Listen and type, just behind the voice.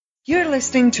You're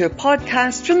listening to a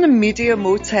podcast from the Media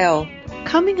Motel.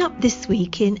 Coming up this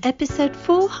week in episode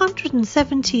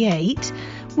 478,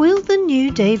 will the new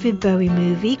David Bowie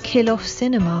movie kill off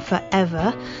cinema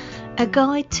forever? A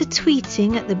guide to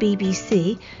tweeting at the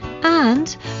BBC and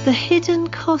the hidden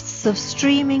costs of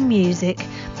streaming music.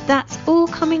 That's all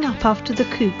coming up after the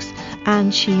Kooks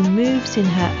and She Moves in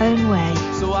Her Own Way.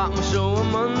 So at my show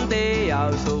on Monday,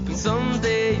 I was hoping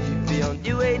someday you'd be on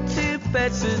your way to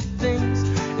better things.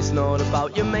 It's not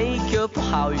about your makeup or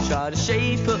how you try to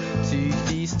shape up to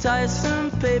these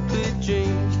tiresome paper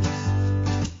dreams.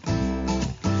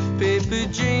 Paper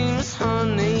dreams,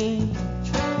 honey.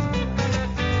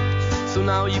 So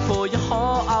now you pour your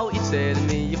heart out, you're telling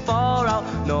me you're far out,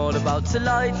 not about to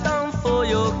lie down for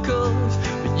your cause.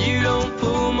 But you don't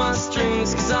pull my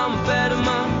strings, cause I'm a better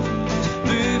man,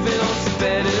 moving on to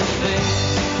better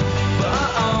things. But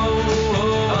I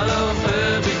love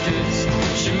her because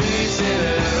she moves in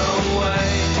her own way.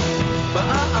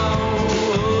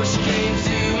 But she came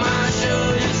to my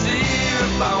show just to hear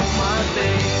about my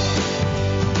day.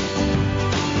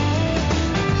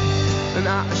 And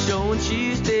at a show on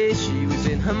Tuesday, she was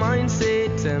in her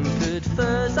mindset, tempered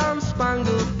furs and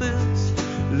spangled boots.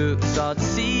 Looks are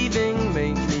deceiving,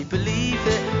 make me believe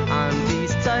it, and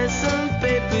these tiresome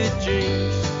paper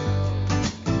dreams.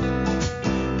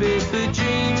 Paper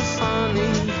dreams,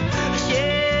 honey,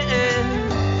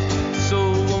 yeah. So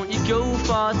won't you go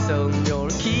far, tell them you're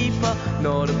a keeper,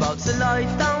 not about to lie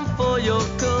down for your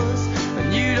cause.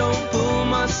 And you don't pull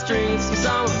my strings, cause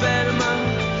I'm a better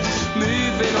man,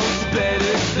 moving on to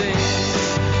better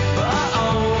things. But I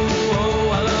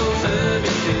love her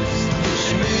because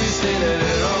she moves in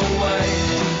her own way.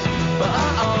 But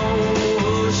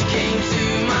she came to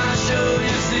my show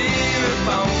just to hear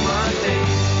about my day.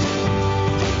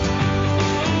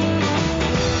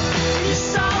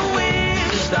 Yes, I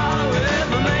wished I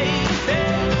ever made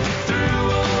it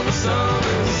through all the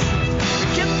summers.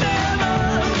 Kept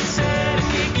never said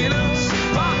kicking us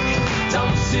back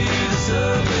down to the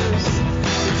surface.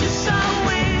 Yes, I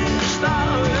wished I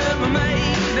ever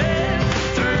made it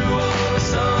through all the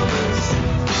summers.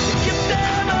 Kept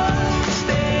never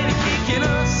steady kicking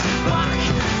us back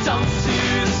down to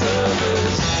the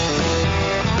surface.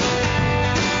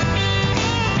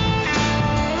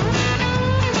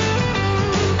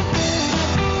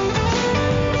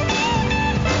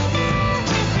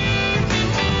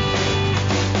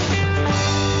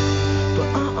 But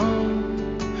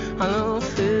I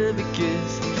love her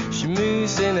because she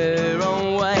moves in her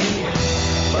own way.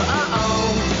 But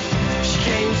she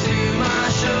came to my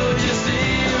show just to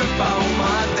hear about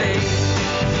my day.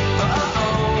 But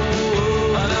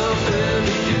I love her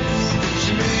because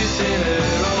she moves in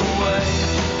her own way.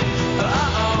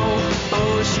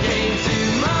 But she came to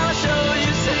my show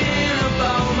just to hear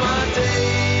about my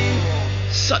day.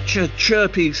 Such a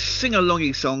chirpy,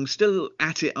 sing-alongy song, still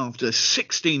at it after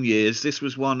 16 years. This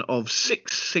was one of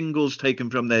 6 singles taken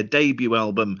from their debut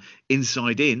album,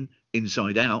 Inside In,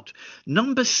 Inside Out.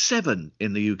 Number 7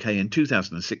 in the UK in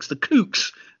 2006, The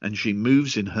Kooks, and She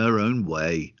Moves in Her Own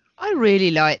Way. I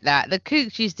really like that. The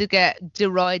Kooks used to get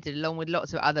derided along with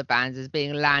lots of other bands as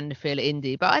being landfill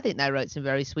indie, but I think they wrote some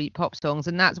very sweet pop songs,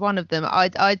 and that's one of them.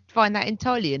 I find that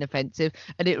entirely inoffensive,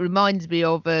 and it reminds me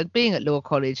of being at law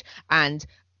college, and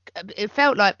it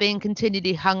felt like being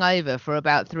continually hungover for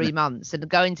about 3 months and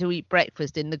going to eat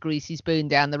breakfast in the Greasy Spoon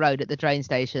down the road at the train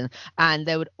station, and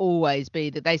there would always be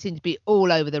that they seemed to be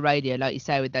all over the radio, like you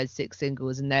say, with those 6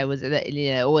 singles, and there was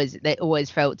they always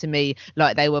felt to me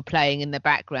like they were playing in the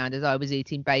background as I was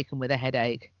eating bacon with a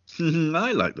headache.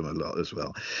 I like them a lot as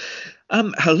well.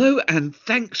 Hello and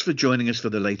thanks for joining us for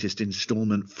the latest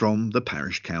instalment from the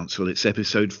Parish Counsel. It's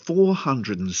episode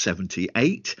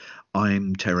 478.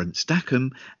 I'm Terence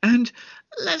Dackham, and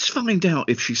let's find out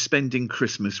if she's spending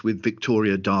Christmas with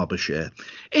Victoria Derbyshire.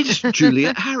 It's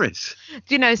Juliet Harris.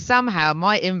 Do you know, somehow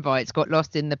my invites got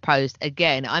lost in the post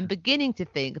again. I'm beginning to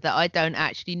think that I don't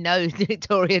actually know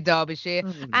Victoria Derbyshire,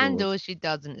 and or she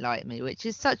doesn't like me, which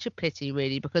is such a pity,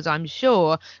 really, because I'm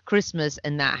sure Christmas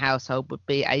in that household would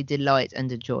be a delight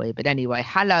and a joy. But anyway,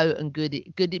 hello and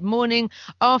good morning,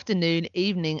 afternoon,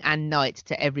 evening and night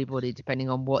to everybody, depending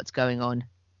on what's going on.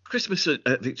 Christmas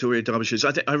at Victoria Derbyshire's,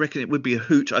 I reckon it would be a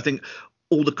hoot. I think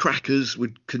all the crackers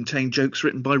would contain jokes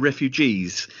written by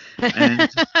refugees.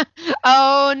 And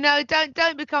oh no,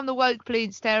 don't become the woke,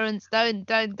 please, Terence. Don't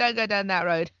go down that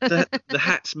road. the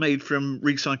hats made from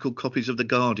recycled copies of The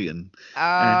Guardian.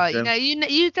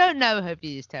 You don't know her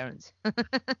views, Terence.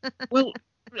 Well,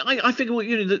 I figure, well,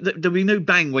 there'll be no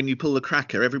bang when you pull the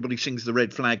cracker. Everybody sings the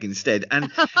red flag instead.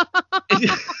 And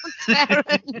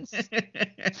Terence.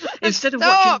 instead of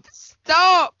Stop.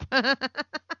 Stop.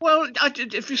 Well,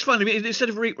 if it's funny, instead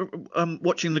of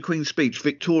watching the Queen's speech,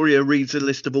 Victoria reads a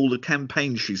list of all the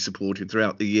campaigns she's supported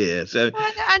throughout the year. So,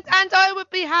 and I would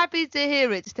be happy to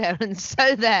hear it, Terence.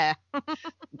 So there.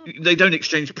 They don't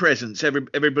exchange presents.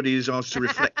 Everybody is asked to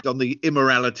reflect on the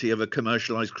immorality of a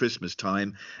commercialised Christmas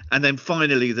time, and then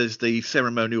finally there's the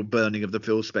ceremonial burning of the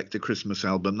Phil Spector Christmas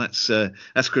album.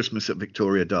 That's Christmas at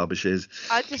Victoria Derbyshire's.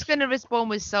 I'm just going to respond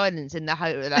with silence in the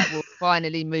hope that will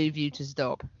finally move you to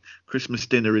stop. Christmas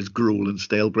dinner is gruel and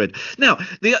stale bread. Now,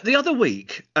 the other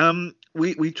week,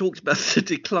 we talked about the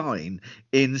decline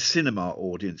in cinema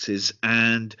audiences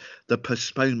and the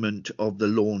postponement of the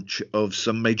launch of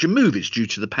some major movies due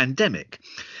to the pandemic.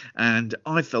 And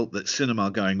I felt that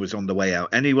cinema going was on the way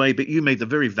out anyway, but you made the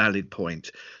very valid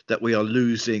point that we are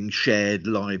losing shared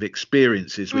live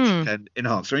experiences which can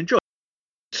enhance our enjoyment.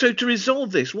 So to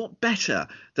resolve this, what better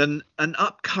than an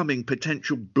upcoming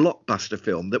potential blockbuster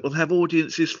film that will have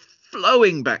audiences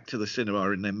flowing back to the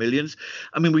cinema in their millions?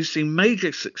 I mean, we've seen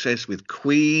major success with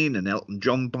Queen and Elton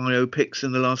John biopics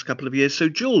in the last couple of years. So,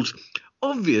 Jules,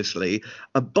 obviously,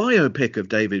 a biopic of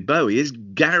David Bowie is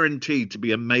guaranteed to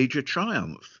be a major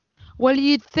triumph. Well,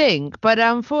 you'd think, but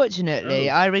unfortunately,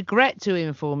 I regret to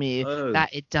inform you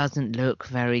that it doesn't look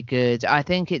very good. I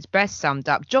think it's best summed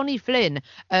up. Johnny Flynn,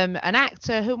 an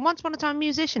actor who once upon a time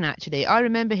musician, actually. I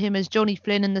remember him as Johnny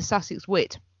Flynn in the Sussex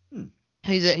Wit.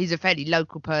 He's a fairly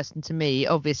local person to me,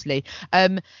 obviously.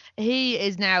 He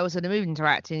is now sort of moving to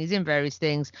acting. He's in various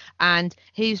things, and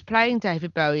he's playing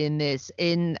David Bowie in this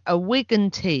in a wig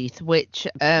and teeth, which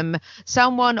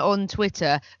someone on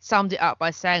Twitter summed it up by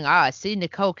saying, I see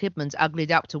Nicole Kidman's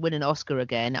uglied up to win an Oscar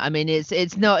again. I mean,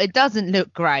 it doesn't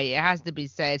look great. It has to be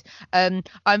said. I'm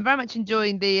very much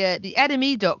enjoying the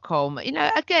enemy.com,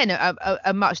 again,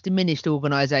 a much diminished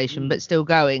organisation, but still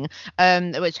going,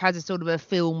 which has a sort of a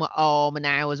film arm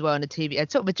now as well on a TV,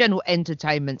 sort of a general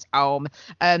entertainment arm.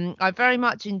 I very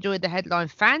much enjoyed the headline,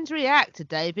 fans react to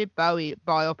David Bowie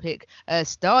biopic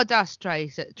Stardust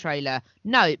trailer.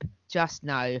 Nope. Just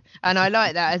no. And I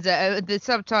like that as the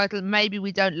subtitle, maybe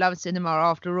we don't love cinema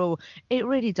after all. It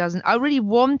really doesn't. I really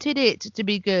wanted it to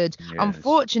be good. Yes.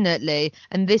 Unfortunately,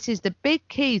 and this is the big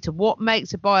key to what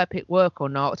makes a biopic work or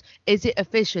not, is it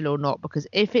official or not? Because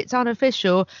if it's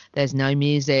unofficial, there's no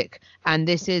music. And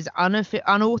this is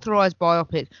unauthorised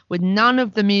biopic with none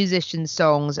of the musicians'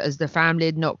 songs, as the family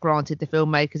had not granted the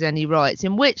filmmakers any rights,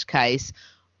 in which case,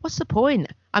 what's the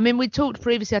point? I mean, we talked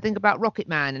previously, I think, about Rocket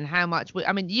Man and how much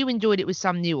you enjoyed it with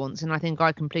some nuance, and I think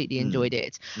I completely enjoyed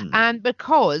it. And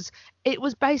because it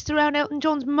was based around Elton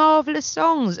John's marvellous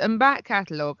songs and back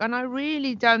catalogue, and I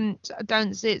really don't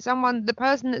see it. The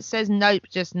person that says nope,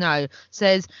 just no,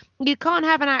 says you can't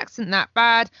have an accent that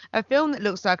bad, a film that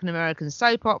looks like an American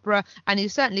soap opera, and you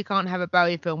certainly can't have a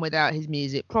Bowie film without his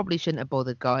music. Probably shouldn't have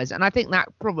bothered, guys. And I think that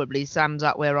probably sums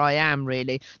up where I am,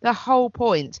 really. The whole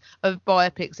point of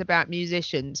biopics about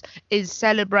musicians is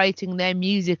celebrating their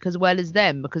music as well as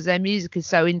them, because their music is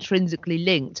so intrinsically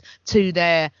linked to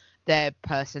their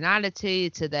personality,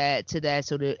 to their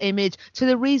sort of image, to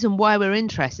the reason why we're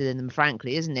interested in them,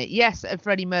 frankly, isn't it? Yes,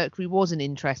 Freddie Mercury was an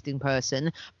interesting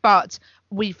person, but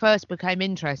we first became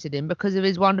interested in because of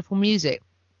his wonderful music.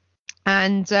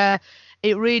 And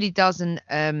it really doesn't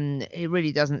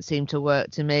seem to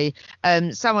work to me.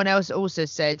 Someone else also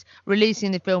said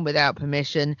releasing the film without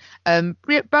permission.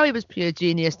 Bowie was pure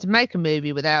genius to make a movie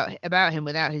about him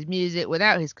without his music,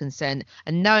 without his consent,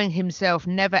 and knowing himself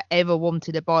never ever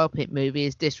wanted a biopic movie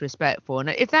is disrespectful. And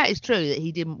if that is true, that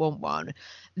he didn't want one,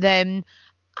 then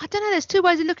I don't know, there's two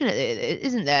ways of looking at it,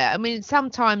 isn't there? I mean,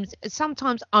 sometimes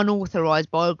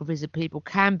unauthorised biographies of people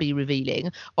can be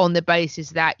revealing on the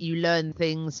basis that you learn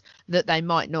things that they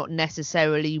might not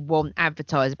necessarily want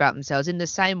advertised about themselves, in the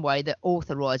same way that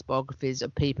authorised biographies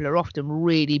of people are often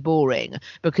really boring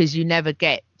because you never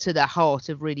get to the heart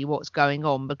of really what's going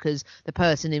on, because the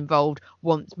person involved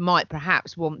might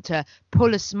perhaps want to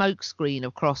pull a smokescreen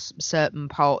across certain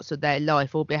parts of their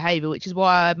life or behaviour, which is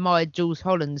why I admired Jules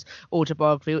Holland's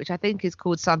autobiography, which I think is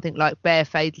called something like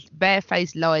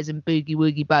Barefaced Lies and Boogie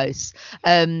Woogie Boasts.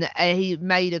 He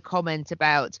made a comment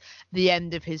about the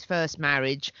end of his first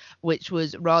marriage, which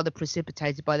was rather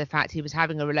precipitated by the fact he was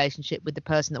having a relationship with the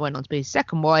person that went on to be his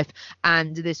second wife,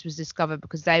 and this was discovered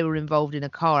because they were involved in a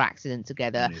car accident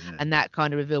together. And that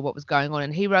kind of revealed what was going on.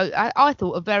 And he wrote, I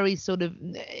thought, a very sort of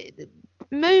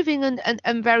moving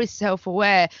and very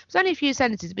self-aware. It was only a few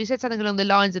sentences, but he said something along the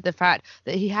lines of the fact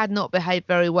that he had not behaved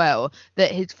very well,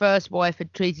 that his first wife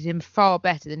had treated him far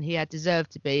better than he had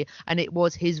deserved to be, and it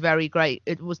was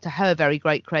to her very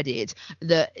great credit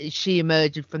that she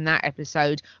emerged from that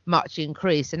episode much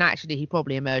increased, and actually he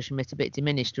probably emerged from it a bit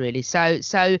diminished, really. So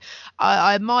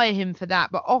I admire him for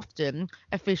that, but often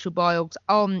official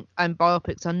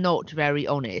biopics are not very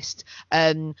honest.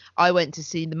 I went to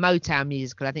see the Motown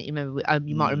musical. I think you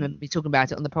might remember me talking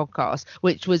about it on the podcast,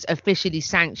 which was officially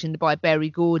sanctioned by Berry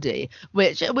Gordy,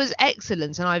 which was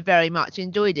excellent, and I very much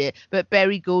enjoyed it. But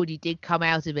Berry Gordy did come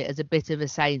out of it as a bit of a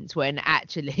saint, when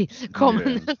actually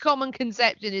common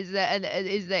conception is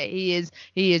that he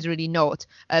is really not.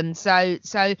 So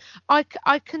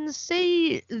I can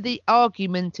see the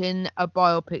argument in a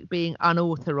biopic being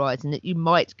unauthorized and that you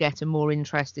might get a more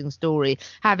interesting story.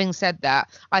 Having said that,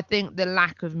 I think the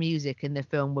lack of music in the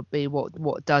film would be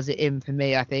what does it in for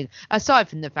me. I think, aside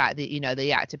from the fact that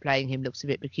the actor playing him looks a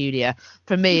bit peculiar,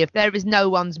 for me, if there is no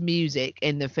one's music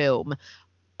in the film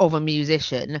of a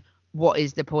musician, what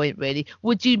is the point, really?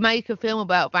 Would you make a film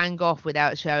about Van Gogh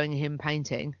without showing him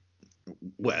painting?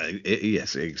 Well,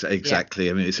 yes, exactly.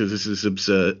 Yeah. I mean, this is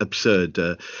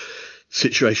absurd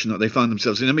situation that they find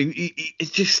themselves in. I mean,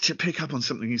 it's just to pick up on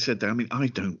something you said there. I mean, I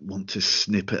don't want to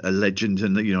snip at a legend,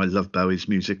 and I love Bowie's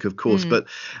music, of course,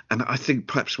 and I think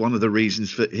perhaps one of the reasons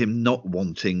for him not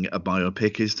wanting a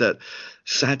biopic is that,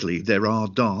 sadly, there are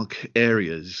dark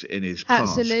areas in his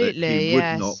past that he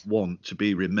would not want to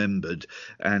be remembered,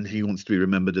 and he wants to be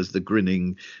remembered as the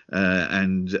grinning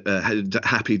and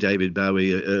happy David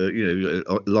Bowie,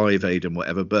 Live Aid and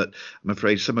whatever. But I'm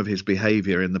afraid some of his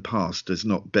behaviour in the past does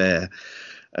not bear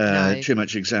too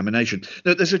much examination.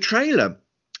 Now, there's a trailer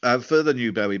for the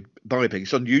new Bowie biopic.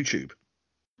 It's on YouTube.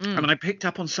 And I picked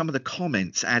up on some of the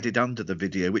comments added under the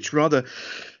video, which rather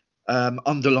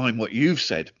underline what you've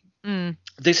said.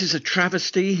 This is a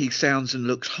travesty. He sounds and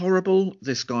looks horrible.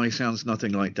 This guy sounds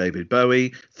nothing like David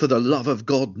Bowie. For the love of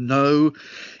God, no.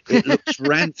 It looks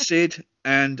rancid,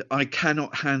 and I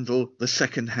cannot handle the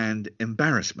second-hand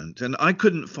embarrassment. And I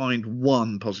couldn't find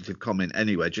one positive comment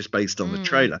anywhere, just based on the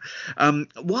trailer.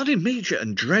 One immediate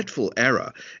and dreadful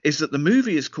error is that the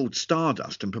movie is called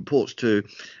Stardust and purports to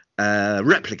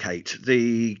replicate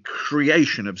the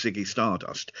creation of Ziggy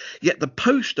Stardust, yet the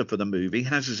poster for the movie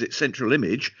has as its central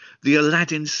image the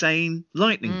Aladdin Sane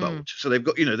lightning bolt. So they've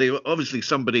got, they were obviously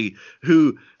somebody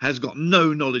who has got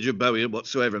no knowledge of Bowie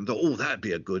whatsoever and thought, oh, that'd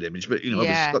be a good image, but obviously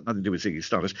it's got nothing to do with Ziggy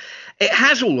Stardust. It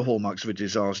has all the hallmarks of a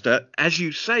disaster, as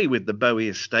you say, with the Bowie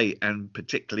estate and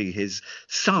particularly his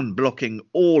son blocking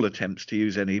all attempts to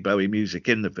use any Bowie music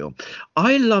in the film.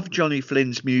 I love Johnny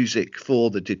Flynn's music for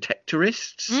The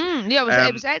Detectorists.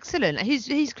 It was excellent.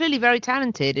 He's clearly very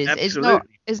talented. It's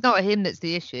not him that's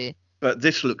the issue. But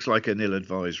this looks like an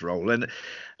ill-advised role. And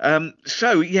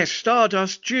so, yes,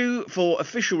 Stardust due for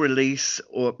official release,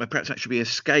 or perhaps that should be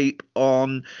Escape,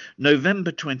 on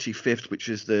November 25th, which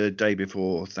is the day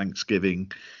before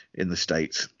Thanksgiving in the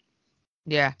States.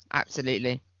 Yeah,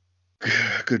 absolutely.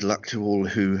 Good luck to all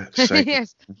who say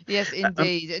yes,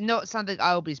 indeed. Not something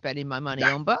I'll be spending my money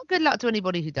on, but good luck to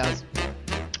anybody who does.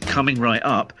 Coming right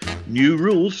up, new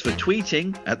rules for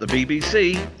tweeting at the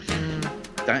BBC.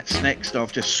 That's next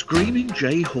after Screaming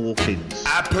Jay Hawkins.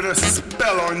 I put a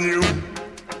spell on you.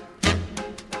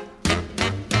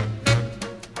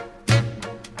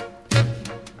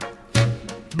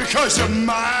 Because you're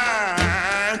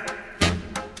mine.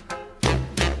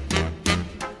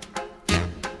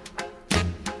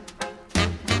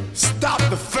 Stop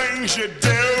the things you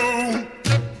do.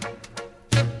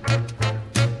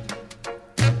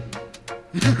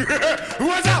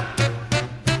 What's up?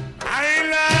 I ain't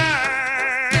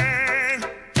lying.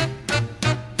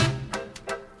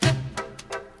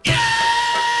 Yeah,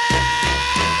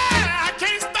 I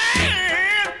can't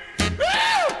stand.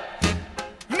 Woo!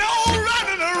 No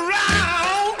running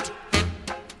around.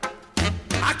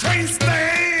 I can't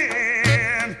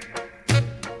stand.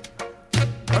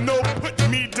 No putting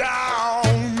me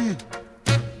down.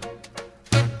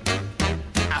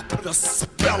 I put a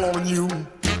spell on you.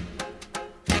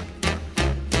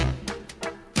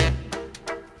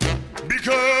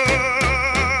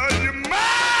 Because you're mine.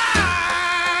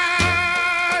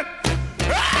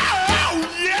 Oh,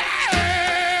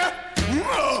 yeah.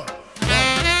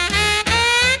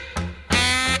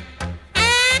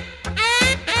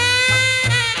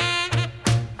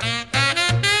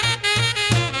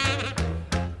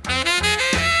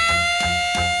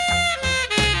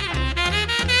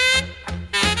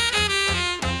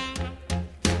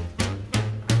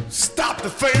 Stop the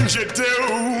things you do.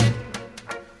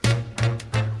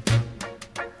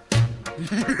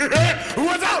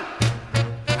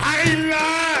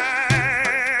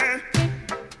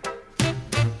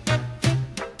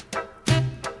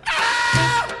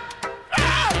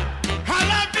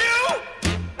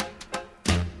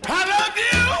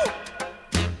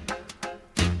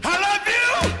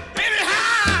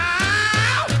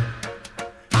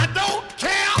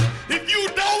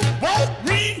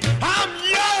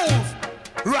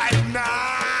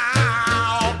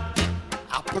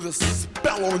 a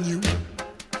spell on you.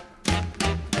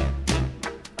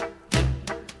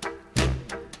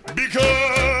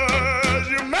 Because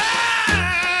you're mad.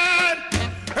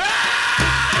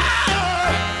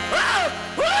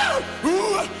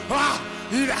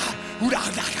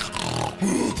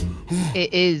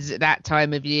 It is that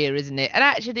time of year, isn't it? And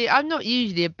actually, I'm not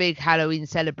usually a big Halloween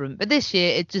celebrant, but this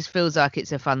year it just feels like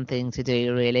it's a fun thing to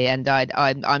do, really. And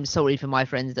I'm sorry for my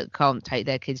friends that can't take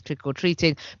their kids trick or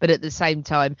treating, but at the same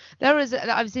time,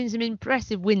 I've seen some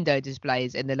impressive window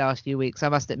displays in the last few weeks, I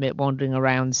must admit, wandering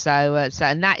around.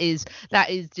 And that is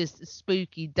just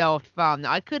spooky, daft fun.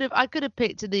 I could have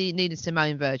picked the Nina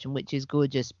Simone version, which is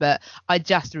gorgeous, but I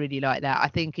just really like that. I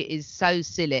think it is so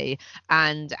silly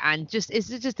and it's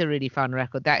just a really fun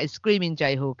record. That is Screaming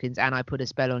Jay Hawkins and I Put a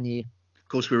Spell on You. Of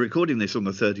course, we're recording this on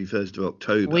the 31st of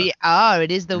October. We are.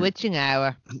 It is the witching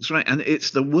hour. That's right. And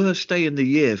it's the worst day in the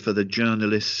year for the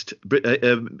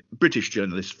British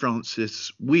journalist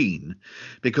Francis Ween,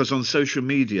 because on social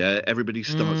media, everybody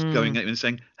starts going at him and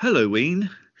saying, "Hello, Ween."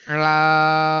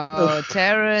 Oh,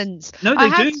 Terence. No,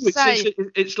 they do. Is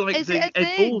It's like it the a Ed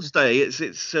thing? Balls Day. It's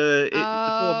the poor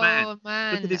man.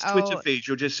 Man. Look at his Twitter feed.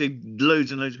 You'll just see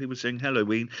loads and loads of people saying hello,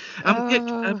 Ween.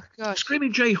 Gosh.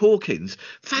 Screaming Jay Hawkins.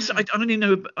 I only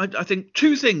know. I think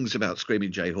two things about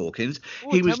Screaming Jay Hawkins.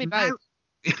 Tell me both.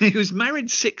 He was married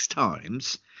 6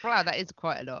 times. Wow, that is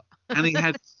quite a lot. And he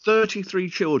had 33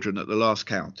 children at the last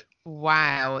count.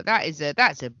 Wow, that's a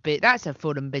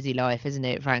full and busy life, isn't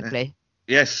it? Frankly.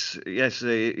 Yes.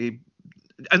 And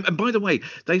by the way,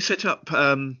 they set up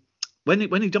when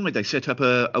he died, they set up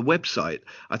a website,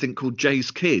 I think, called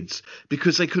Jay's Kids,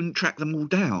 because they couldn't track them all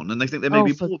down, and they think there may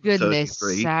be more than 33. For goodness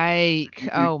sake!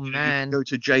 You can go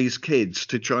to Jay's Kids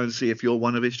to try and see if you're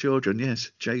one of his children.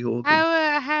 Yes, Jay Hawkins.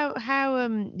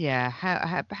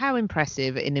 How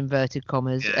impressive, in inverted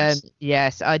commas. Yes.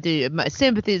 Yes, I do. My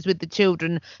sympathies with the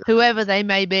children, whoever they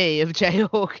may be, of Jay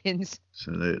Hawkins.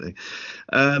 Absolutely.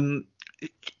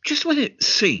 Just when it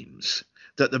seems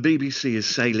that the BBC is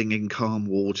sailing in calm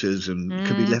waters and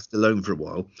can be left alone for a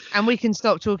while. And we can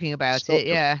stop talking about it,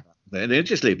 yeah. They're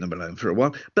just leaving them alone for a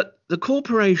while. But the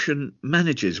corporation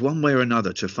manages, one way or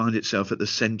another, to find itself at the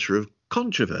centre of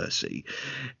controversy.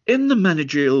 In the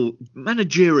managerial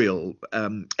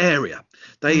area,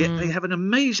 they have an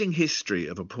amazing history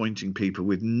of appointing people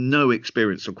with no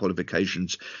experience or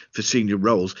qualifications for senior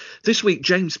roles. This week,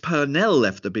 James Purnell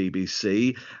left the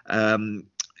BBC.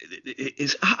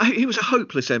 He was a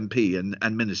hopeless MP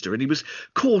and minister, and he was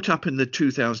caught up in the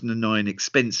 2009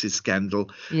 expenses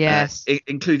scandal, yes,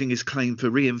 including his claim for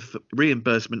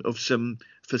reimbursement of some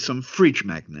fridge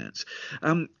magnates.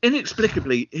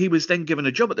 Inexplicably, he was then given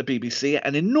a job at the BBC at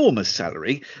an enormous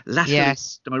salary, latterly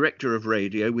director of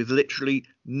radio, with literally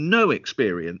no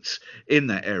experience in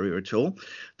that area at all.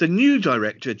 The new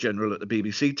director general at the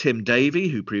BBC, Tim Davie,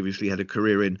 who previously had a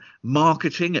career in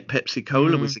marketing at Pepsi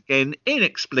Cola, was again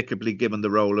inexplicably given the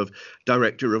role of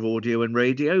director of audio and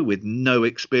radio, with no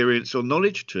experience or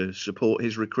knowledge to support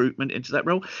his recruitment into that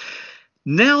role.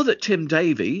 Now that Tim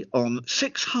Davie, on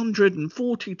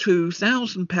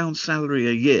 £642,000 salary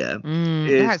a year,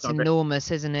 that's enormous,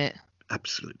 isn't it?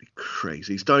 Absolutely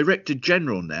crazy. He's Director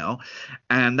General now,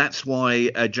 and that's why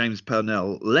James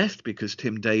Purnell left, because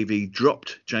Tim Davie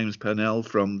dropped James Purnell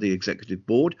from the executive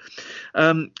board.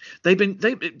 They've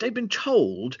been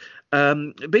told,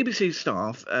 BBC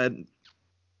staff.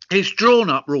 It's drawn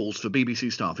up rules for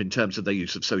BBC staff in terms of their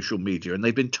use of social media, and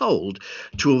they've been told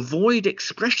to avoid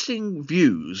expressing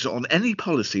views on any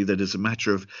policy that is a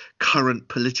matter of current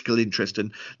political interest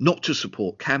and not to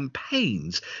support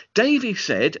campaigns. Davie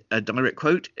said, a direct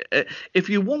quote, "If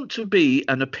you want to be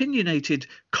an opinionated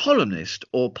columnist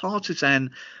or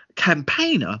partisan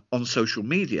campaigner on social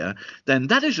media, then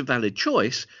that is a valid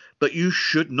choice, but you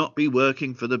should not be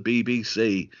working for the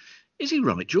BBC." Is he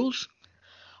right, Jules?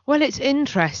 Well, it's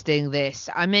interesting, this.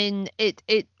 I mean,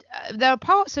 there are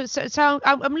parts of... So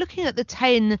I'm looking at the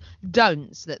 10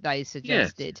 don'ts that they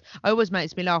suggested. Yes. It always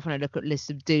makes me laugh when I look at lists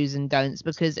of do's and don'ts,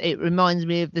 because it reminds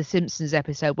me of the Simpsons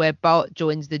episode where Bart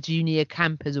joins the Junior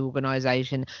Campers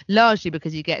organisation, largely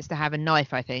because he gets to have a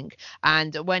knife, I think.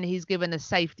 And when he's given a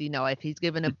safety knife, he's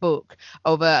given a book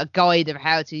of a guide of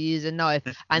how to use a knife.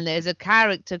 And there's a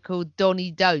character called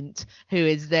Donny Don't, who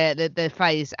is the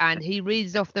face, and he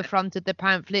reads off the front of the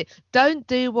pamphlet, "Don't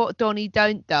do what Donny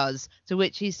Don't does," to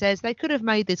which he says, they could have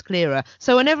made this clearer.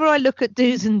 So whenever I look at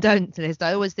do's and don'ts list,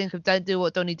 I always think of don't do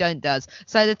what Donny Don't does.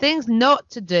 So the things not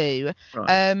to do,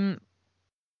 right.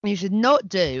 you should not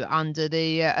do under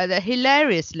the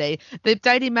hilariously, the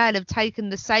Daily Mail have taken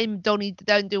the same Donny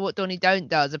don't do what Donny don't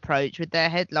does approach with their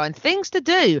headline, things to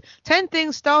do, 10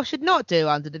 things staff should not do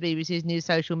under the BBC's new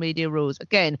social media rules.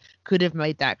 Again, could have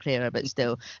made that clearer, but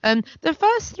still. The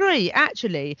first three,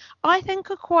 actually, I think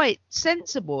are quite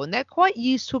sensible, and they're quite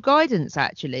useful guidance,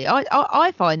 actually.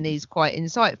 I find these quite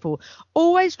insightful.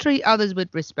 Always treat others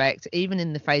with respect, even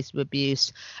in the face of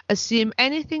abuse. Assume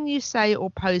anything you say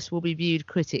or post will be viewed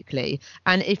critically.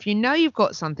 And if you know you've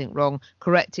got something wrong,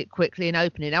 correct it quickly and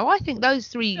openly. Now, I think those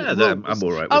three rules I'm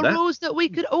all right with are that. rules that we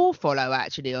could all follow,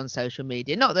 actually, on social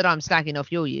media. Not that I'm slagging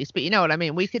off your use, but you know what I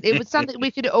mean. It was something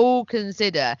we could all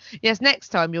consider. Yes, next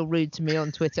time you're rude to me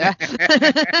on Twitter.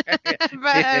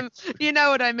 But you know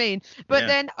what I mean. But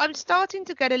then I'm starting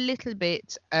to get a little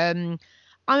bit, I'm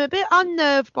a bit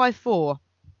unnerved by 4.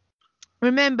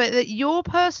 Remember that your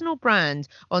personal brand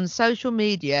on social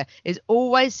media is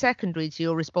always secondary to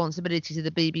your responsibility to the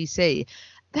BBC.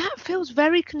 That feels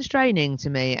very constraining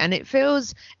to me, and it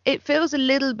feels a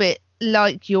little bit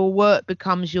like your work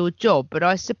becomes your job. But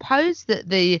I suppose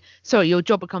that your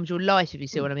job becomes your life, if you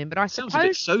see what I mean. But I suppose sounds a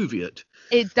bit Soviet.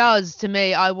 It does to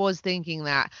me. I was thinking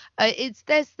that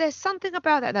there's something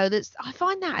about that, though, I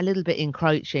find that a little bit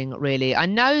encroaching, really. I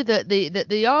know that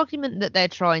the argument that they're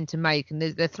trying to make, and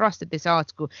the thrust of this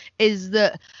article, is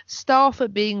that staff are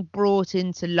being brought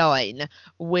into line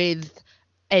with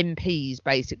MPs,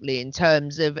 basically, in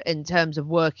terms of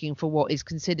working for what is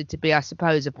considered to be, I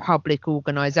suppose, a public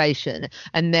organisation,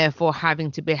 and therefore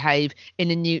having to behave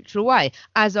in a neutral way,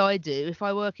 as I do if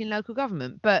I work in local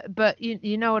government. But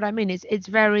you know what I mean. It's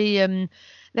very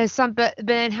there's some. But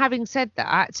then, having said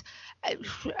that,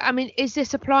 I mean, is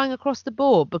this applying across the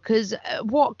board? Because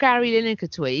what Gary Lineker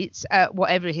tweets,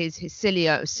 whatever his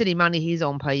silly money he's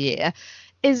on per year,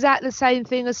 is that the same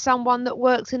thing as someone that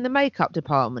works in the makeup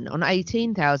department on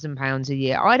 £18,000 a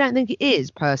year? I don't think it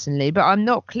is, personally, but I'm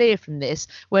not clear from this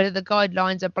whether the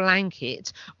guidelines are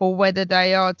blanket or whether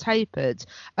they are tapered.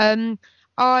 And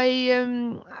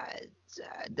then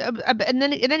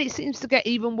it seems to get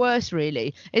even worse,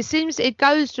 really. It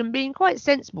goes from being quite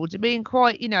sensible to being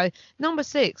quite, number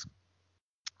 6.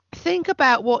 Think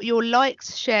about what your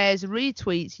likes, shares,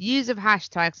 retweets, use of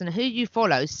hashtags, and who you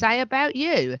follow say about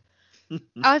you.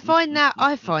 I find that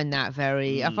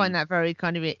very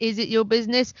kind of, is it your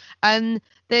business? And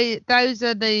those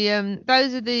are the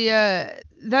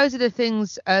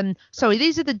things. Sorry,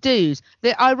 these are the do's.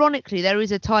 Ironically, there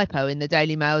is a typo in the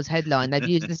Daily Mail's headline. They've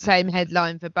used the same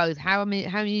headline for both. How am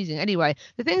I using? Anyway,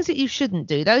 the things that you shouldn't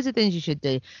do. Those are things you should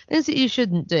do. Things that you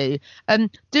shouldn't do.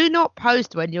 Do not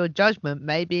post when your judgment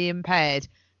may be impaired.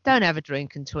 Don't have a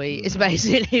drink and tweet. It's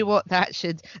basically what that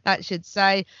should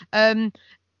say.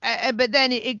 But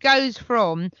then it goes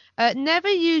from never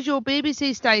use your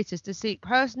BBC status to seek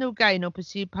personal gain or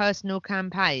pursue personal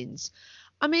campaigns.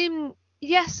 I mean,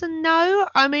 yes and no.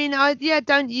 I mean,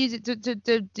 don't use it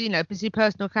to pursue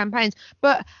personal campaigns.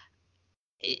 But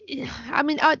I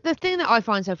mean, the thing that I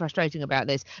find so frustrating about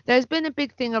this, there's been a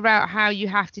big thing about how you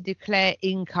have to declare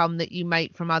income that you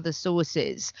make from other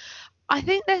sources. I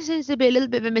think there seems to be a little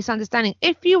bit of a misunderstanding.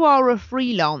 If you are a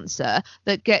freelancer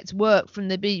that gets work from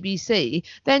the BBC,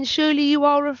 then surely you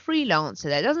are a freelancer.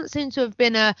 There doesn't seem to have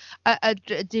been a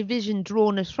division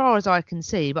drawn as far as I can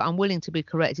see, but I'm willing to be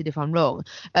corrected if I'm wrong,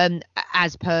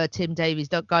 as per Tim Davies'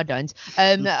 guidelines.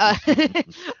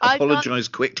 Apologise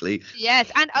quickly. Yes,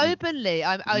 and openly.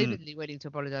 I'm openly willing to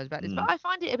apologise about this, but I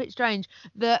find it a bit strange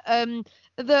that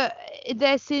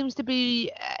there seems to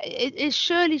be, it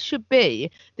surely should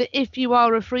be that if you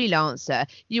are a freelancer,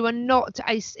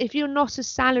 if you're not a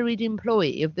salaried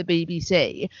employee of the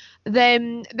BBC,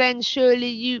 then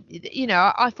surely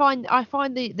I find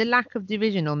the lack of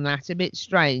division on that a bit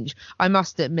strange, I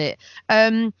must admit.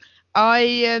 There are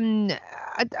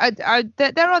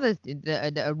others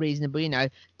that are reasonable,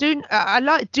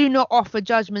 do not offer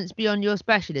judgments beyond your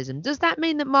specialism. Does that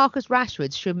mean that Marcus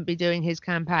Rashford shouldn't be doing his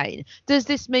campaign? Does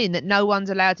this mean that no one's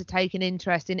allowed to take an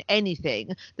interest in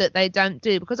anything that they don't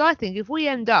do? Because I think if we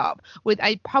end up with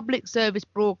a public service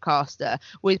broadcaster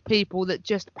with people that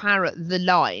just parrot the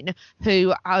line,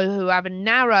 who have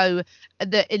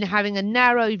having a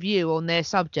narrow view on their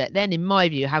subject, then in my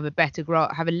view have a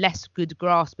less good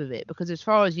grasp of it. Because as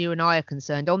far as you and I are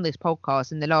concerned on this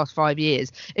podcast in the last 5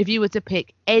 years, if you were to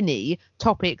pick any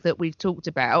topic that we've talked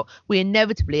about, we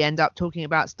inevitably end up talking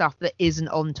about stuff that isn't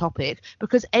on topic,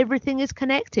 because everything is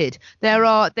connected. There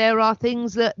are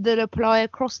things that apply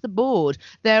across the board.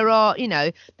 There are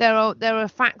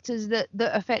factors that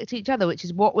affect each other, which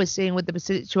is what we're seeing with the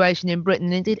situation in Britain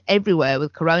and indeed everywhere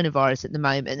with coronavirus at the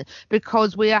moment,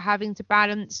 because we are having to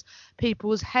balance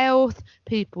people's health,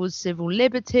 people's civil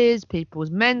liberties, people's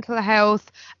mental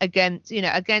health, against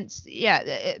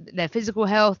their physical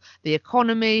health, the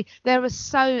economy. There are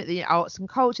the arts and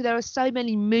culture. There are so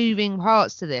many moving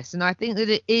parts to this, and I think that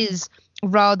it is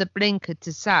rather blinkered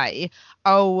to say,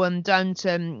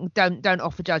 don't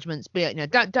offer judgments,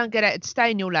 don't get out,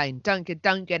 stay in your lane, don't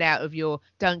get out of your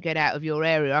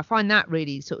area. I find that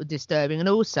really sort of disturbing. And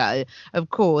also, of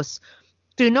course,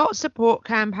 do not support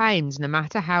campaigns, no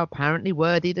matter how apparently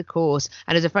worthy the cause.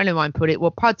 And as a friend of mine put it, well,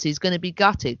 Pudsy's going to be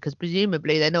gutted because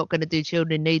presumably they're not going to do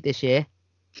Children in Need this year.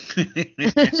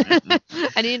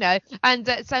 And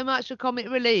so much for comic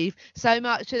relief, so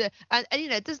much for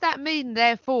does that mean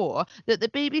therefore that the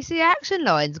BBC action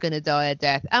line's going to die a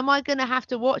death? Am I going to have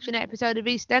to watch an episode of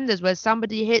EastEnders where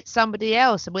somebody hits somebody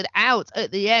else without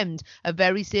at the end a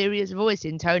very serious voice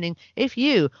intoning, if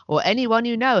you or anyone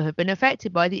you know have been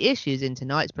affected by the issues in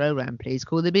tonight's programme, please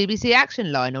call the BBC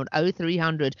action line on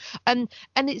 0300? And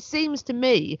it seems to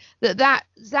me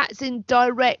that's in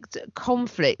direct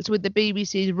conflict with the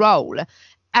BBC's role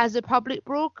as a public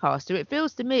broadcaster. It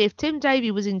feels to me, if Tim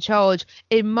Davie was in charge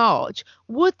in March,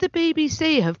 would the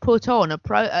BBC have put on a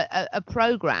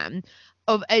programme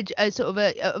of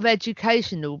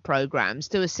educational programmes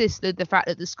to assist the fact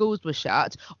that the schools were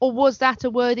shut, or was that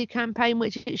a worthy campaign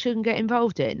which it shouldn't get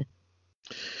involved in?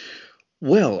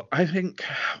 Well, I think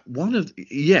one of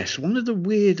the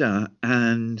weirder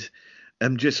and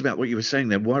just about what you were saying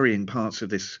there, worrying parts of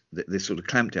this sort of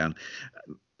clampdown.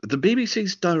 The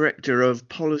BBC's director of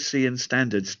policy and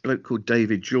standards, a bloke called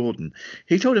David Jordan,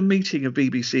 he told a meeting of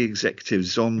BBC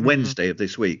executives on Wednesday of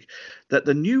this week that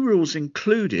the new rules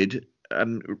included,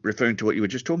 referring to what you were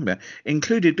just talking about,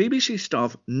 included BBC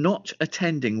staff not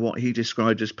attending what he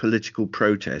described as political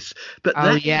protests. But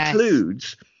that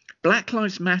includes Black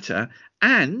Lives Matter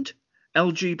and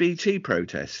LGBT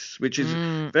protests, which is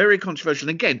very controversial.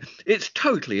 And again, it's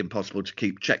totally impossible to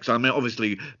keep checks. I mean,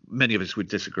 obviously, many of us would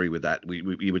disagree with that.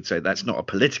 We would say that's not a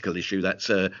political issue, that's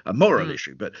a moral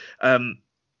issue. But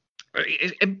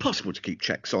it's impossible to keep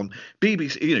checks on.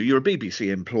 BBC, you're a BBC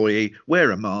employee,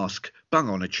 wear a mask, bung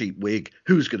on a cheap wig.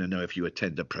 Who's going to know if you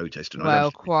attend a protest or not?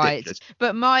 Well, quite. Ridiculous.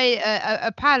 But my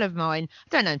a pal of mine, I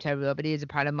don't know him terribly well, but he is a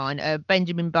pal of mine.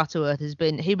 Benjamin Butterworth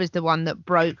he was the one that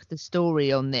broke the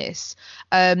story on this.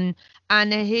 And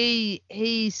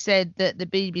he said that the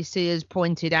BBC has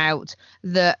pointed out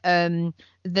that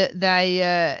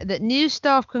that new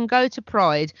staff can go to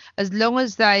Pride as long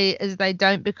as they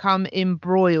don't become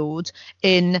embroiled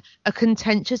in a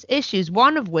contentious issues.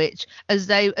 One of which, as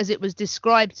it was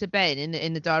described to Ben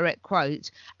in the direct quote,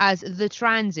 as the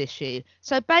trans issue.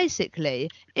 So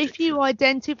basically, if you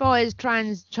identify as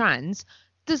trans,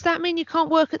 does that mean you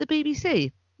can't work at the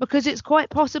BBC? Because it's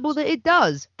quite possible that it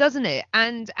does, doesn't it?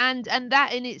 And that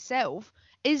in itself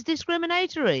is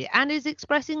discriminatory and is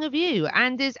expressing a view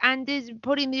and is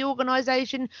putting the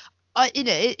organisation,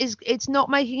 it's not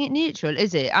making it neutral,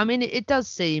 is it? I mean, it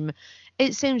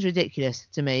seems ridiculous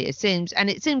to me. It seems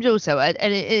also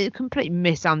a complete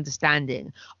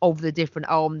misunderstanding of the different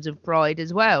arms of Pride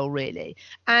as well, really.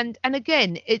 And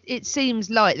again, it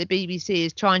seems like the BBC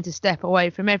is trying to step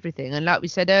away from everything. And like we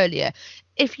said earlier,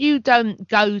 if you don't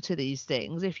go to these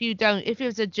things, if you're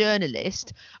a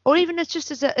journalist, or even as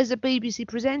a BBC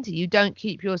presenter, you don't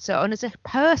keep yourself, and as a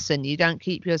person, you don't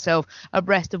keep yourself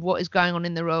abreast of what is going on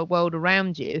in the world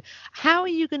around you, how are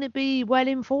you going to be well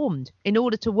informed in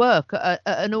order to work at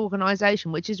an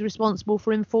organisation which is responsible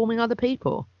for informing other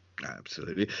people?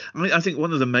 Absolutely. I mean, I think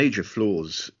one of the major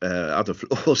other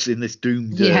flaws in this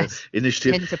doomed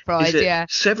initiative enterprise, is that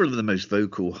several of the most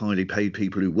vocal, highly paid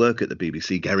people who work at the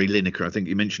BBC, Gary Lineker, I think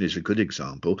you mentioned, is a good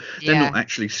example. They're not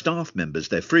actually staff members.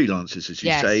 They're freelancers, as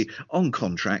you say, on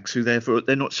contracts, who therefore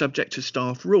they're not subject to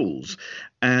staff rules.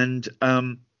 And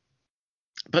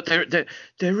but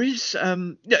there is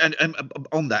and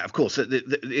on that, of course,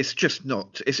 it's just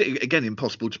not. It's again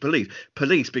impossible to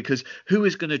police because who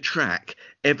is going to track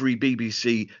every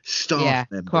BBC staff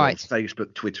member on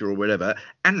Facebook, Twitter, or whatever,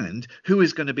 and who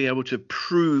is going to be able to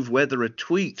prove whether a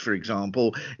tweet, for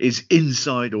example, is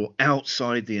inside or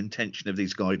outside the intention of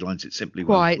these guidelines? It simply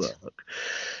won't work.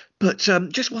 But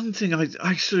just one thing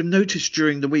I sort of noticed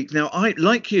during the week. Now,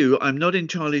 I'm not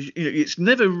entirely, it's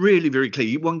never really very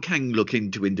clear. One can look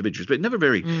into individuals, but never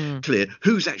very clear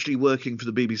who's actually working for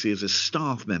the BBC as a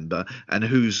staff member and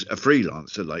who's a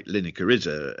freelancer, like Lineker is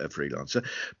a freelancer.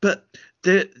 But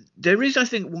there is, I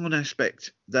think, one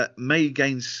aspect that may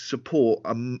gain support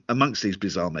amongst these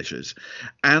bizarre measures,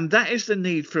 and that is the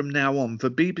need from now on for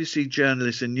BBC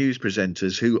journalists and news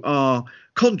presenters who are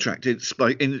contracted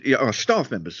are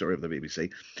staff members, of the BBC,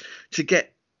 to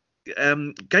get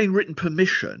gain written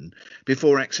permission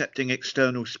before accepting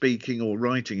external speaking or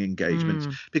writing engagements,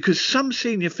 because some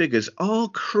senior figures are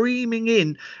creaming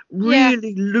in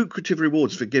really lucrative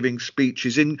rewards for giving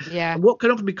speeches in what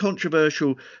can often be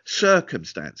controversial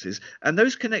circumstances, and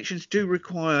those connections do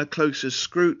require closer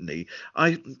scrutiny.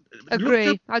 I do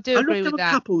agree with that.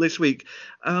 A couple this week.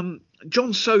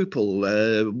 John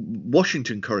Sopel,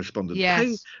 Washington correspondent,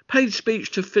 paid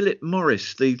speech to Philip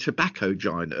Morris, the tobacco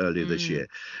giant, earlier this year.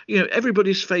 You know,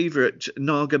 everybody's favourite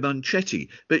Naga Munchetty,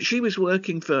 but she was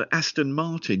working for Aston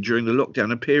Martin during the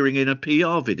lockdown, appearing in a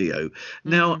PR video.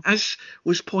 Now, as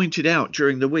was pointed out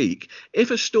during the week,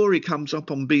 if a story comes up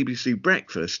on BBC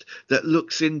Breakfast that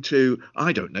looks into,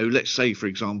 I don't know, let's say, for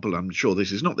example, I'm sure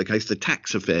this is not the case, the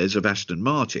tax affairs of Aston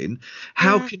Martin,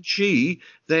 how can she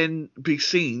then be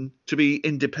seen to be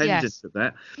independent of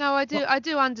that? No, I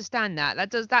do understand that.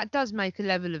 That does make a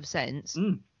level of sense.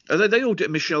 They all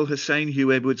did. Michelle Hussein,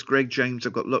 Hugh Edwards, Greg James.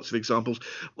 I've got lots of examples.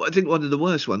 Well, I think one of the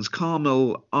worst ones,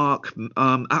 Carmel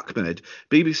Ahmed,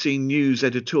 BBC News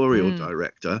editorial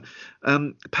director,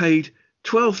 paid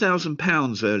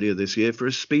 £12,000 earlier this year for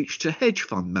a speech to hedge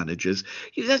fund managers.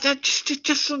 That just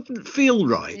doesn't feel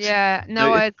right. Yeah,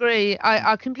 no, I agree.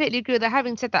 I completely agree with that.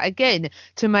 Having said that, again,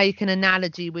 to make an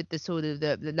analogy with the sort of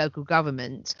the local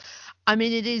government, I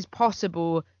mean, it is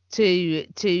possible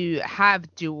to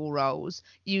have dual roles.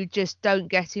 You just don't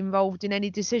get involved in any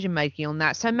decision making on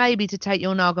that. So maybe, to take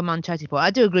your Naga Munchetty point,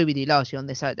 I do agree with you largely on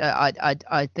this.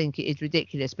 I think it is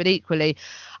ridiculous, but equally,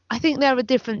 I think there are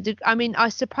different. I mean, I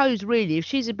suppose really, if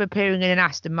she's appearing in an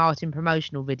Aston Martin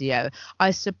promotional video,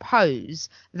 I suppose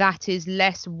that is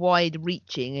less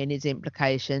wide-reaching in its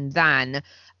implication than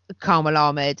Carmel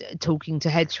Ahmed talking to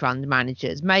hedge fund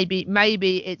managers.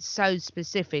 Maybe it's so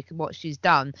specific what she's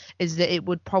done is that it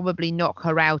would probably knock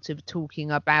her out of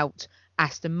talking about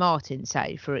Aston Martin,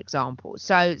 say, for example.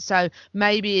 So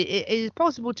maybe it is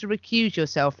possible to recuse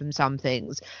yourself from some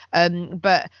things,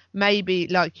 but maybe,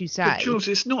 like you say, but Jules,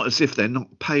 it's not as if they're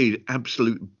not paid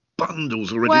absolute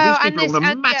bundles already. These people are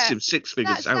on a massive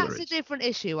six-figure salary. That's a different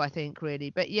issue, I think, really.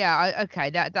 But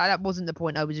that wasn't the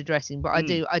point I was addressing. But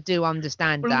I do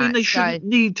understand that. I mean, they shouldn't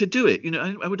need to do it. You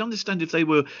know, I would understand if they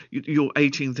were your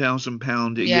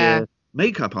 £18,000 a year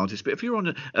makeup artist, but if you're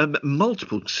on a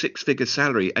multiple six-figure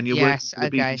salary and you're working for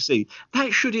the BBC,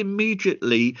 that should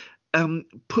immediately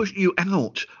push you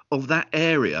out of that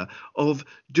area of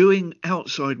doing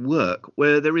outside work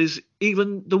where there is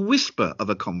even the whisper of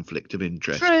a conflict of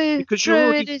interest. Because you're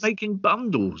already making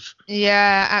bundles.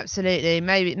 Yeah, absolutely.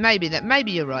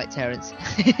 Maybe you're right, Terence.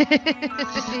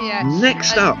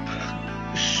 Next up,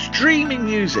 streaming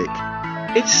music.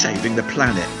 It's saving the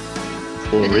planet.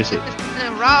 Or is it?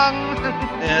 Wrong.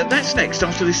 That's next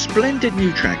after this splendid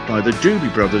new track by the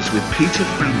Doobie Brothers with Peter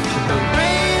Frampton.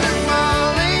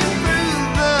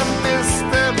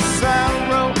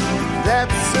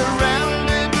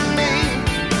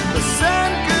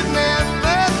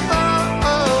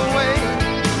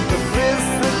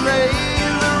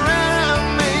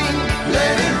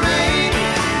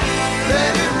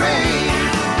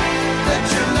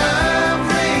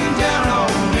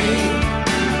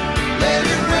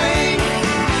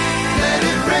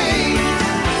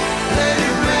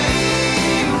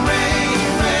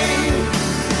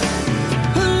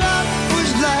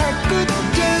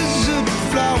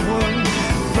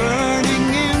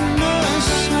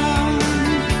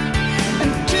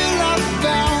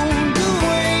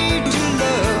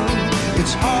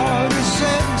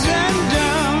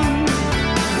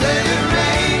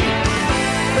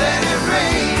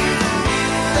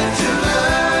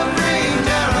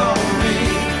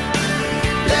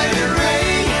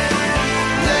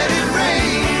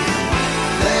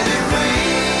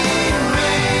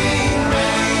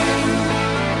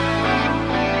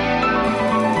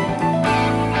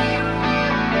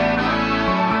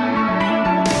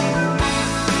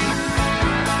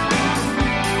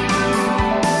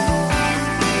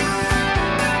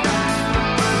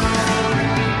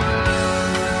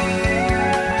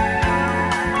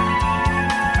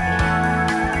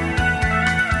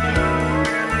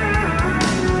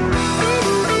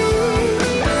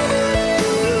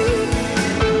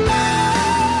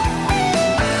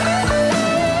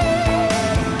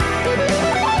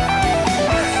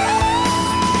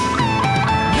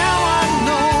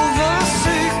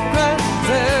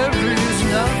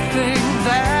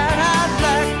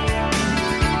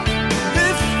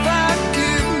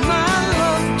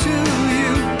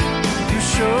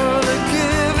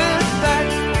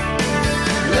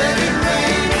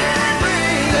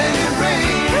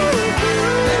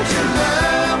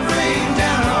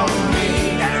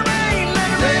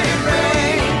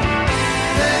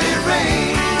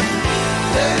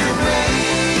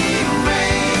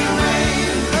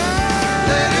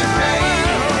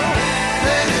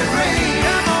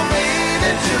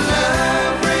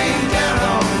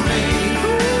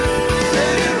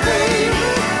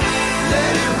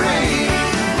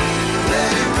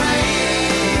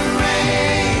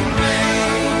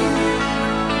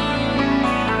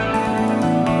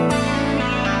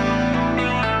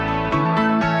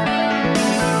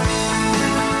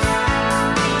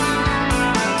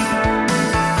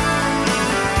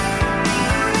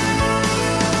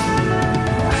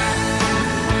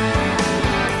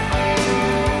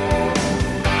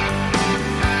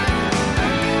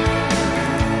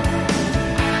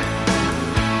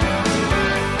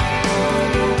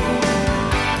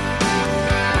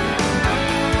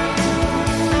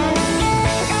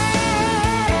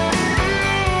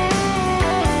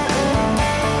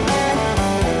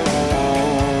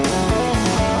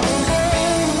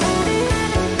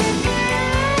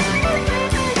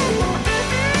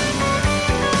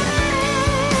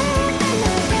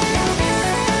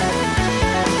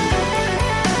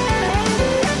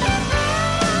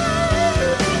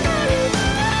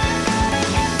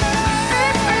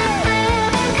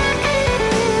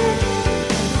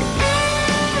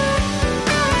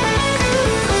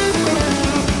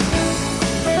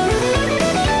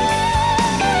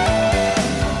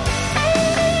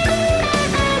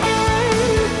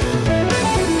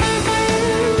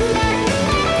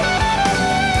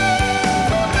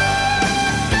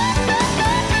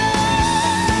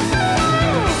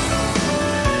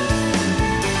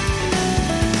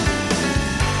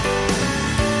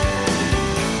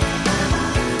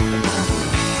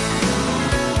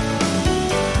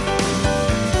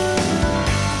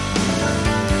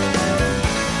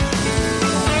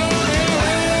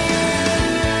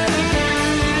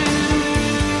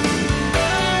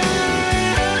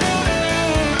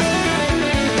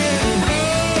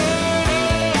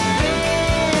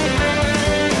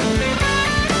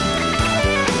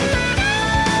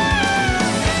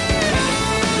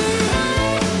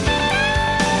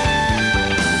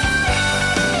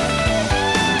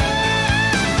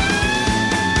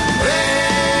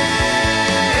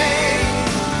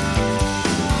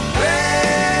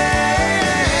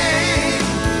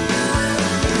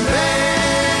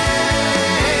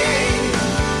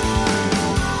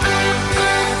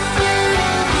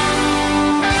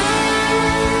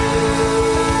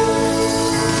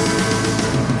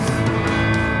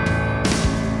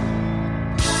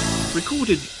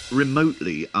 recorded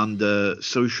remotely under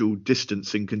social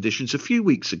distancing conditions a few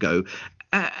weeks ago.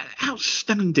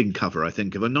 Outstanding cover, I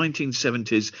think, of a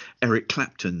 1970s Eric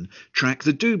Clapton track,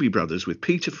 The Doobie Brothers with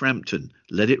Peter Frampton,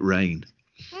 Let It Rain.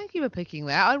 Thank you for picking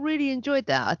that. I really enjoyed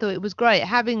that. I thought it was great.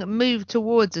 Having moved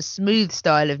towards a smooth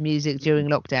style of music during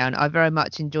lockdown, I very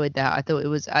much enjoyed that. I thought it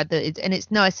was, and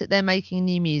it's nice that they're making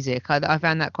new music. I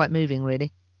found that quite moving,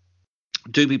 really.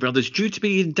 Doobie Brothers due to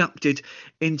be inducted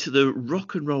into the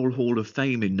Rock and Roll Hall of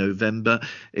Fame in November.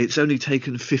 It's only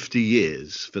taken 50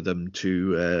 years for them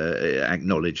to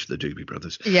acknowledge the Doobie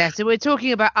Brothers. Yeah, so we're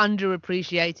talking about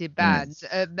underappreciated bands.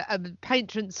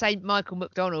 Patron Saint Michael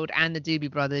McDonald and the Doobie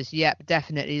Brothers. Yep,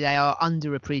 definitely they are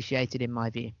underappreciated in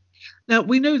my view. Now,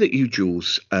 we know that you,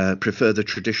 Jules, prefer the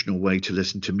traditional way to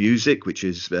listen to music, which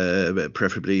is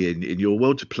preferably in your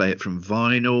world to play it from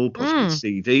vinyl,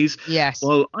 possibly CDs. Yes.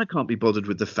 Well, I can't be bothered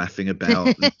with the faffing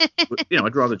about.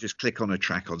 I'd rather just click on a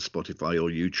track on Spotify or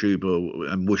YouTube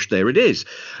and whoosh, there it is.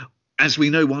 As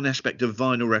we know, one aspect of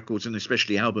vinyl records, and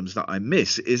especially albums, that I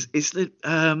miss is the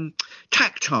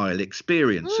tactile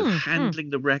experience of handling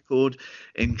the record,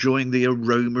 enjoying the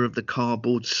aroma of the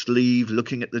cardboard sleeve,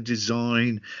 looking at the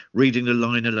design, reading the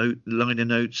liner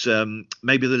notes,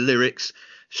 maybe the lyrics.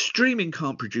 Streaming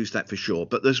can't produce that for sure,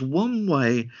 but there's one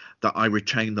way that I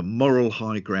retain the moral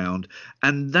high ground,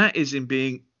 and that is in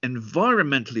being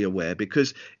environmentally aware,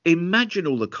 because imagine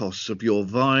all the costs of your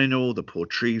vinyl, the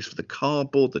portrees for the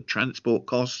cardboard, the transport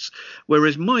costs,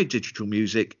 whereas my digital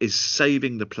music is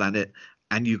saving the planet,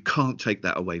 and you can't take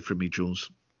that away from me,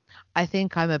 Jules. I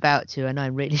think I'm about to, and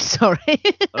I'm really sorry.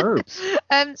 Oh.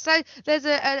 So there's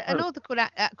an author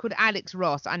called Alex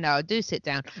Ross. I know, I do sit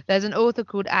down. There's an author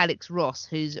called Alex Ross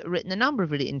who's written a number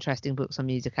of really interesting books on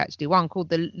music, actually. One called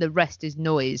The Rest is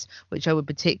Noise, which I would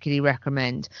particularly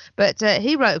recommend. But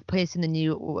he wrote a piece in the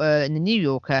New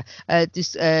Yorker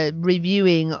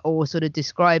reviewing or sort of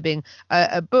describing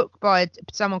a book by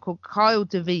someone called Kyle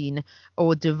Devine,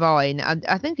 or Devine.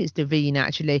 I think it's Devine,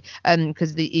 actually,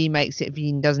 because the E makes it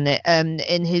Vine, doesn't it?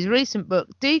 In his recent book,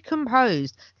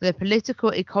 Decomposed, The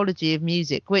Political Ecology of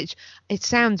Music, which it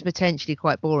sounds potentially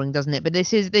quite boring, doesn't it? But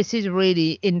this is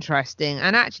really interesting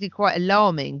and actually quite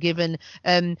alarming, given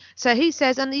so he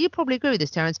says, and you probably agree with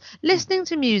this, Terence, listening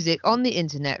to music on the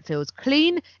internet feels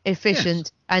clean,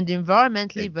 efficient, and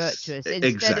environmentally virtuous.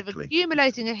 Instead of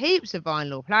accumulating heaps of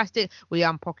vinyl or plastic, we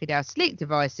unpocket our sleek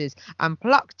devices and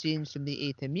pluck tunes from the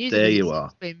ether. Music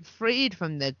has been freed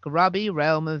from the grubby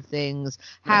realm of things.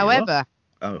 However,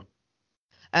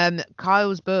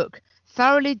 Kyle's book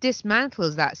thoroughly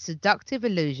dismantles that seductive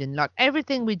illusion. Like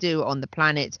everything we do on the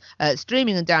planet,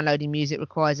 streaming and downloading music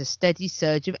requires a steady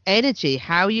surge of energy.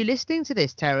 How are you listening to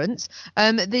this, Terence?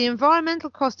 The environmental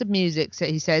cost of music, so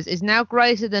he says, is now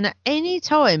greater than at any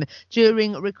time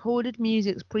during recorded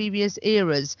music's previous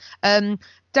eras.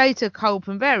 Data culled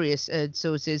from various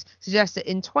sources suggests that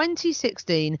in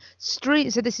 2016,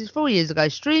 so this is 4 years ago,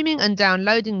 streaming and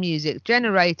downloading music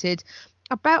generated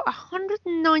about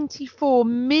 194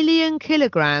 million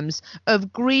kilograms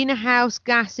of greenhouse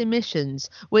gas emissions,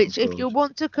 which, if you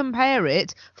want to compare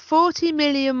it, 40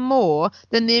 million more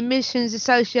than the emissions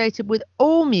associated with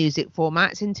all music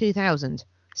formats in 2000.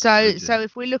 So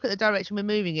if we look at the direction we're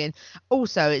moving in,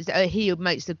 also he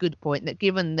makes the good point that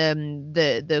given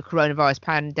the coronavirus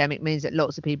pandemic means that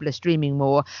lots of people are streaming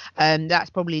more, that's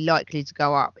probably likely to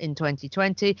go up in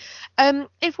 2020.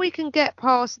 If we can get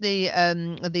past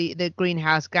the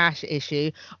greenhouse gas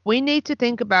issue, we need to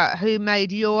think about who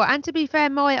made and to be fair,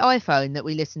 my iPhone that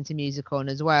we listen to music on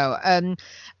as well.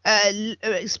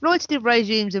 Exploitative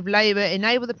regimes of labour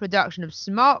enable the production of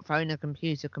smartphone and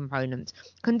computer components.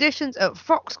 Conditions at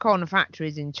Foxconn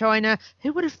factories in China.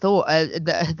 Who would have thought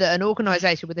that an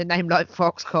organisation with a name like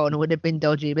Foxconn would have been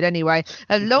dodgy? But anyway,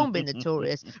 have long been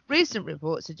notorious. Recent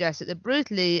reports suggest that the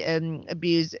brutally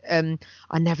abused,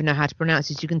 I never know how to pronounce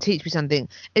this, you can teach me something.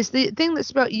 It's the thing that's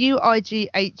spelled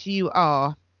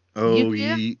Uighur.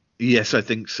 Yes, I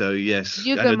think so, yes.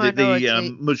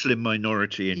 The Muslim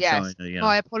minority in China. Yeah.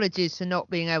 My apologies for not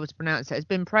being able to pronounce it. It's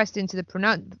been pressed into the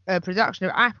production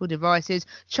of Apple devices.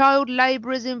 Child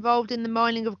labourers involved in the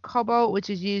mining of cobalt, which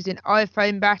is used in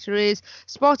iPhone batteries.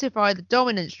 Spotify, the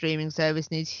dominant streaming service,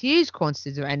 needs huge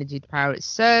quantities of energy to power its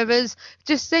servers.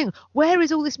 Just think, where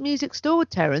is all this music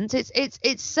stored, Terence?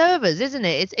 It's servers, isn't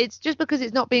it? It's just because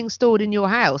it's not being stored in your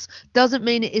house doesn't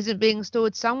mean it isn't being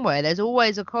stored somewhere. There's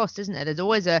always a cost, isn't there? There's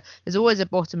always a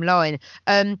bottom line.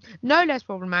 No less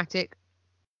problematic,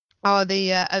 are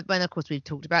the when of course we've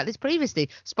talked about this previously,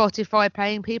 Spotify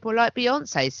paying people like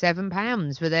Beyonce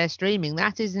 £7 for their streaming.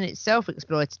 That is in itself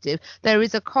exploitative.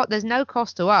 There's no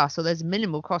cost to us, or there's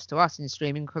minimal cost to us in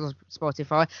streaming because of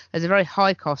Spotify. There's a very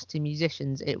high cost to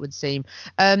musicians, it would seem.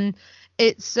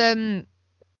 It's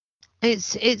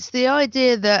it's the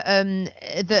idea that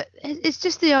it's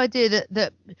just the idea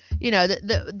that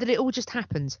it all just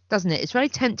happens, doesn't it? It's very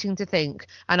tempting to think,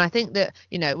 and I think that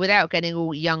without getting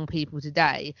all young people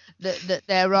today, that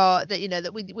there are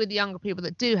that with the younger people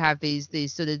that do have these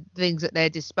sort of things at their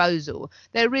disposal,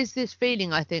 there is this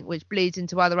feeling, I think, which bleeds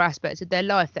into other aspects of their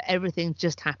life, that everything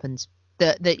just happens.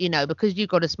 That because you've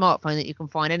got a smartphone that you can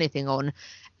find anything on,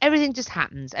 everything just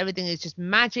happens. Everything is just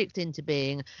magicked into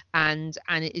being, and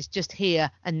it is just here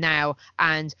and now.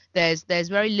 And there's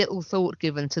very little thought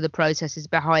given to the processes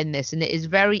behind this, and it is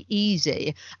very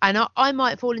easy. And I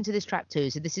might fall into this trap too.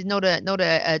 So this is not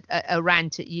a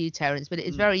rant at you, Terence, but it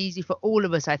is very easy for all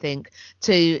of us, I think,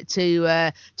 to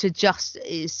just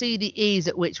see the ease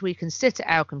at which we can sit at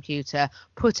our computer,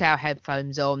 put our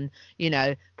headphones on,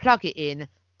 plug it in,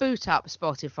 boot up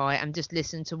Spotify and just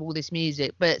listen to all this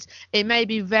music. But it may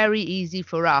be very easy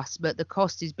for us, but the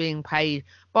cost is being paid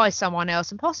by someone else,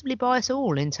 and possibly by us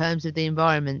all, in terms of the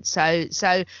environment. So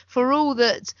for all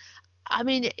that, I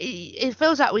mean, it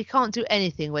feels like we can't do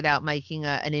anything without making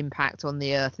an impact on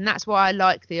the earth. And that's why I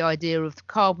like the idea of the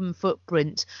carbon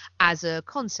footprint as a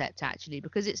concept, actually,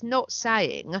 because it's not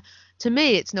saying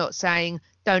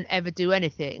don't ever do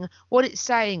anything. What it's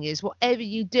saying is whatever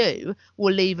you do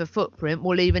will leave a footprint,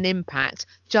 will leave an impact.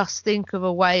 Just think of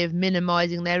a way of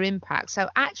minimizing their impact. So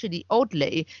actually,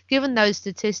 oddly, given those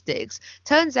statistics,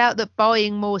 turns out that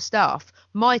buying more stuff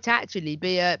might actually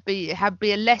be a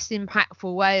less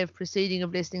impactful way of proceeding,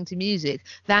 of listening to music,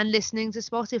 than listening to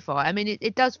Spotify. I mean,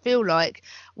 it does feel like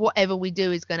whatever we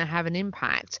do is going to have an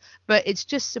impact, but it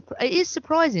is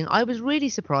surprising. I was really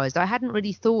surprised. I hadn't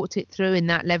really thought it through in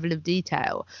that level of detail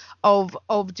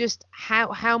of just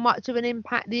how much of an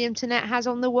impact the internet has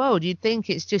on the world. You'd think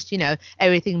it's just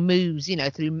everything moves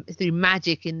through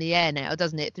magic in the air now,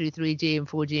 doesn't it, through 3G and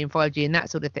 4G and 5G and that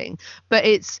sort of thing, but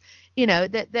it's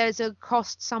that there's a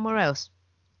cost somewhere else.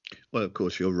 Well, of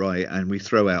course, you're right. And we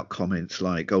throw out comments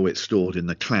like, oh, it's stored in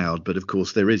the cloud. But of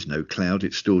course, there is no cloud.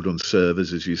 It's stored on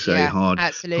servers, as you say,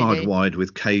 hardwired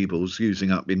with cables,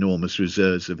 using up enormous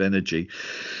reserves of energy,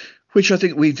 which I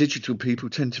think we digital people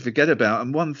tend to forget about.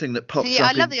 And one thing that pops up...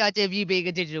 I love the idea of you being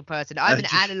a digital person. I'm an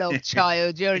analog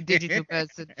child. You're a digital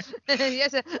person.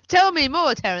 Yes, tell me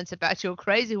more, Terence, about your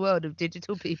crazy world of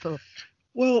digital people.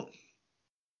 Well,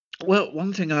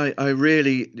 one thing I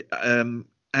really...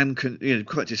 am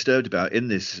quite disturbed about in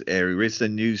this area is the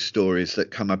news stories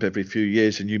that come up every few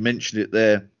years, and you mentioned it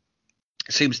there.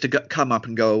 It seems to come up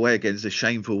and go away again. It's a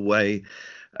shameful way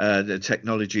the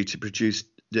technology to produce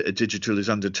digital is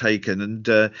undertaken,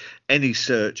 and any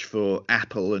search for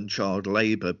Apple and child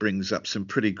labour brings up some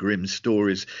pretty grim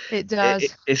stories. It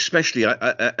does, especially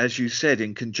as you said,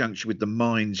 in conjunction with the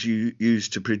mines you use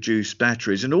to produce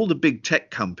batteries. And all the big tech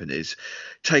companies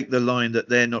take the line that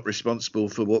they're not responsible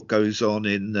for what goes on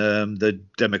in the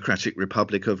Democratic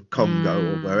Republic of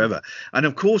Congo or wherever. And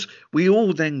of course, we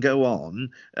all then go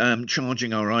on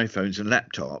charging our iPhones and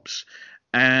laptops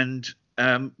and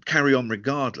carry on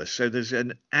regardless. So there's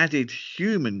an added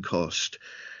human cost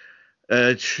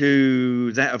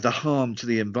to that of the harm to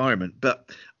the environment. But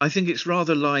I think it's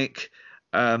rather like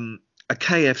a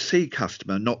KFC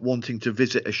customer not wanting to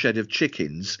visit a shed of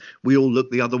chickens. We all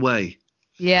look the other way.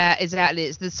 Yeah, exactly.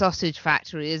 It's the sausage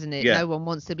factory, isn't it? Yeah. No one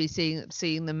wants to be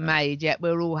seeing them made, yet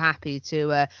we're all happy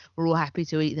to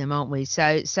eat them, aren't we?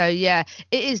 So yeah,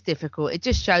 it is difficult. It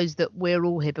just shows that we're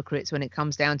all hypocrites when it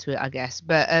comes down to it, I guess.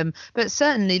 But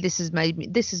certainly this has made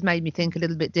me think a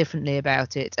little bit differently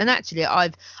about it. And actually,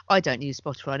 I don't use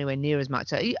Spotify anywhere near as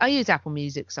much. I use Apple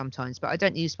Music sometimes, but I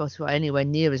don't use Spotify anywhere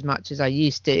near as much as I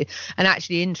used to. And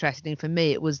actually, interesting for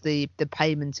me, it was the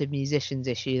payment of musicians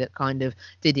issue that kind of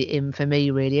did it in for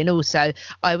me, really. And also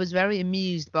I was very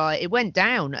amused by it. Went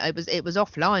down, it was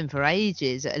offline for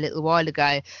ages a little while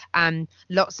ago, and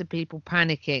lots of people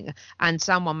panicking, and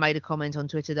someone made a comment on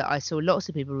Twitter that I saw lots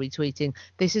of people retweeting,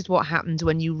 this is what happens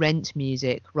when you rent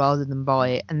music rather than buy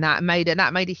it. And that made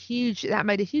a huge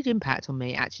impact on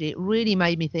me. Actually, it really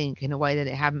made me think in a way that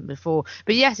it hadn't before.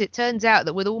 But yes, it turns out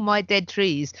that with all my dead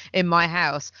trees in my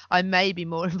house, I may be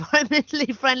more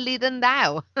environmentally friendly than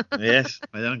thou. Yes,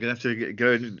 I'm gonna have to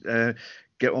go and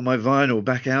get all my vinyl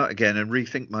back out again and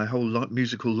rethink my whole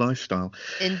musical lifestyle.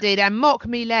 Indeed, and mock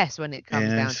me less when it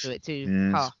comes down to it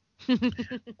too. Yes.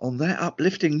 On that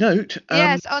uplifting note,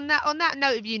 Yes, on that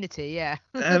note of unity, yeah.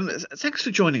 Thanks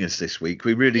for joining us this week.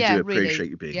 We really do appreciate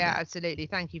you being here. Yeah, absolutely.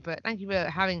 Thank you for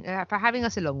having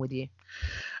us along with you.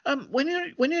 When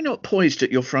you're not poised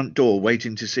at your front door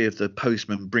waiting to see if the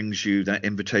postman brings you that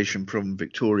invitation from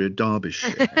Victoria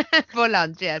Derbyshire for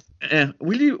lunch, yes.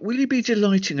 Will you be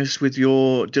delighting us with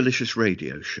your delicious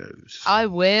radio shows? I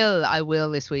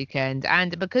will this weekend,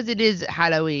 and because it is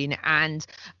Halloween, and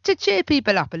to cheer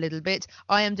people up a little bit,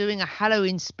 I am doing a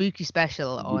Halloween spooky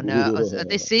special on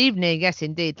this evening. Yes,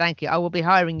 indeed. Thank you. I will be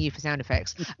hiring you for sound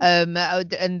effects. And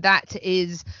that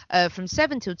is from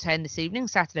 7 till 10 this evening,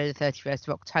 Saturday the 31st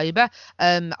of October.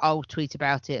 I'll tweet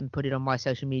about it and put it on my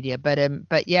social media.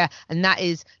 But yeah, and that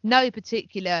is no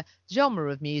particular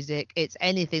genre of music. It's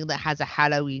anything that has a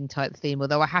Halloween type theme,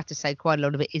 although I have to say quite a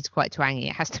lot of it is quite twangy,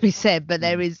 it has to be said, but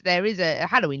there is a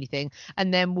Halloweeny thing.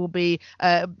 And then we'll be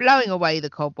blowing away the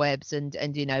cobwebs and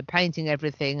painting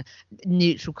everything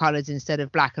neutral colors instead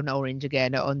of black and orange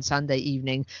again on Sunday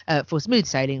evening for smooth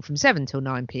sailing from 7 till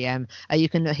 9 p.m. You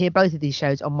can hear both of these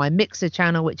shows on my Mixer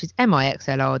channel, which is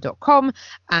mixlr.com,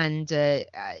 and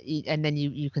then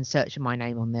you can search for my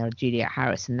name on there, Juliet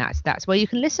Harris, and that's where you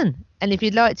can listen. And if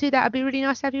you'd like to, that'd be really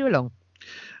nice to have you along.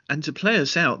 And to play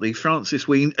us out, the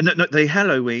the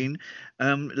Halloween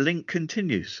link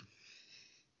continues.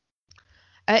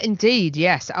 Indeed,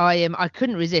 yes. I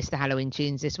couldn't resist the Halloween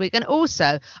tunes this week, and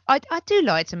also I do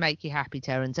like to make you happy,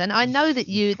 Terence. And I know that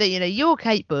you're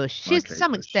Kate Bush. She's to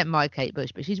some extent my Kate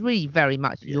Bush, but she's really very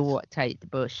much your Kate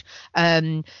Bush.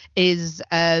 It's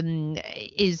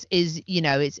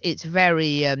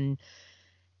very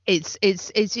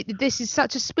this is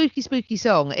such a spooky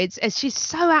song. She's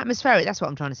so atmospheric. That's what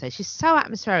I'm trying to say. She's so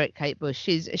atmospheric, Kate Bush.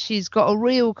 She's got a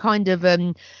real kind of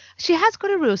she has got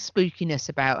a real spookiness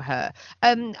about her.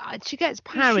 She gets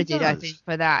parodied, I think,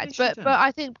 for that. But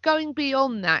I think going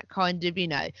beyond that kind of,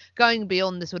 going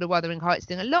beyond the sort of Wuthering Heights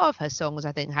thing, a lot of her songs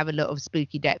I think have a lot of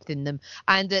spooky depth in them.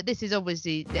 And this is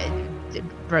obviously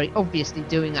very obviously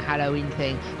doing a Halloween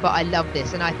thing, but I love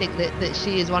this, and I think that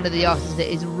she is one of the artists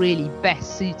that is really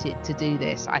best suited to do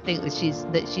this. I think that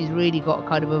she's really got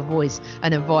kind of a voice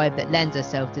and a vibe that lends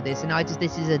herself to this, and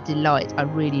this is a delight. I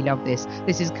really love this.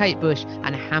 This is Kate Bush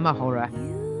and Hammer Horror.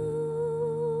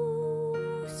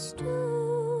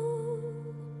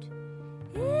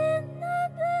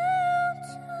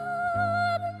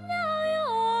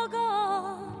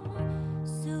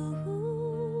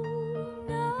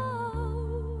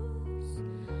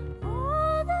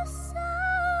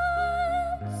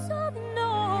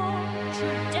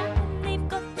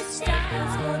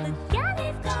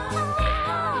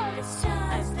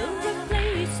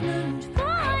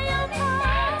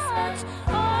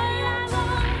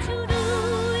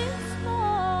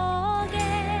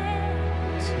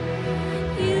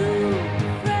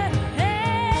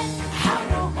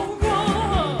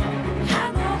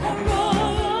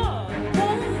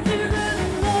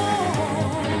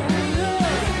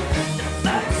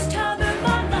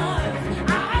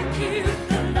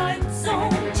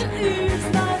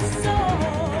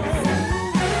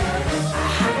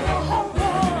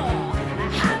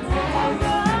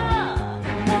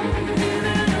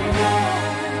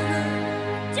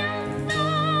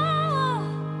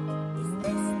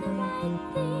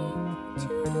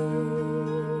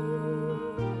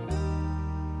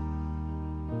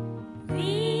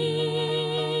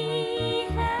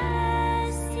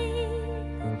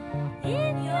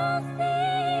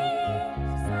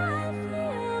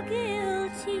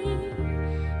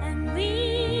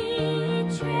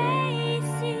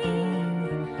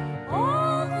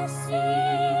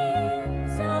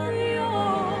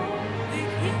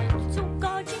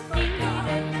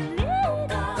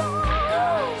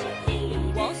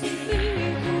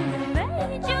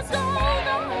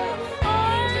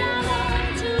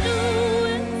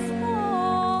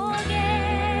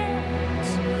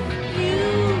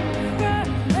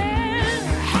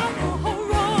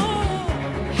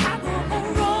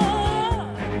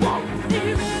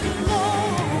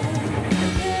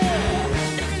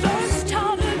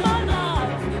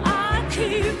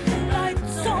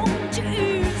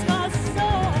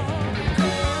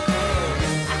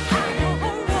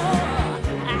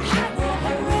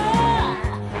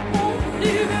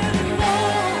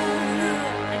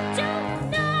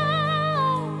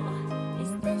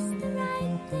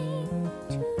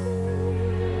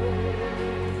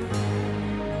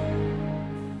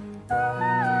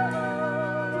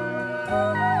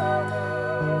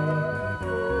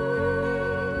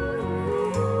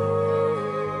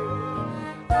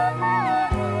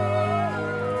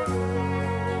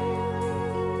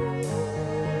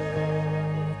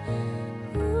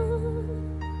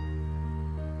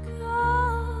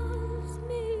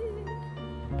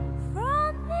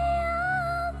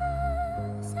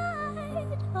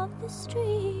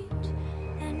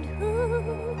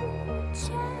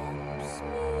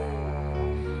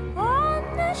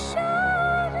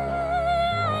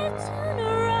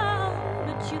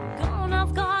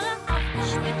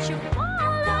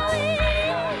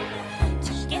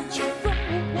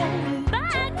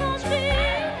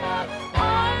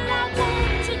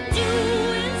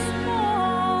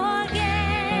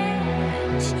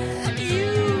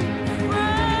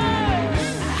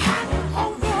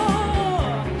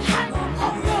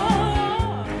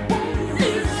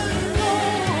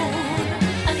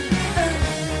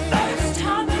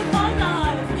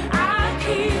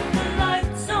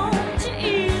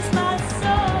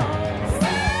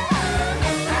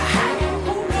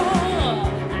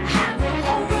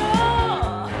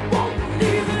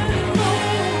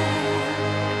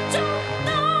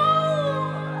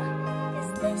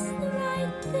 it's the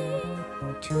right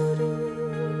thing to do.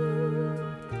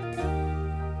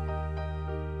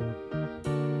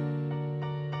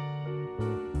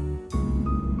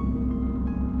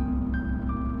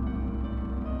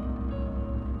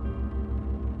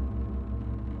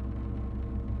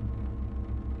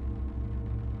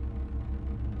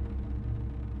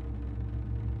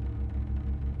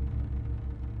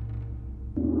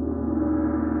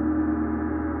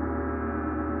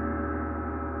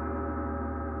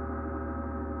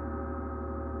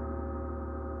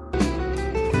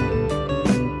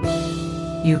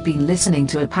 You've been listening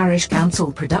to a Parish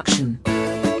Counsel production.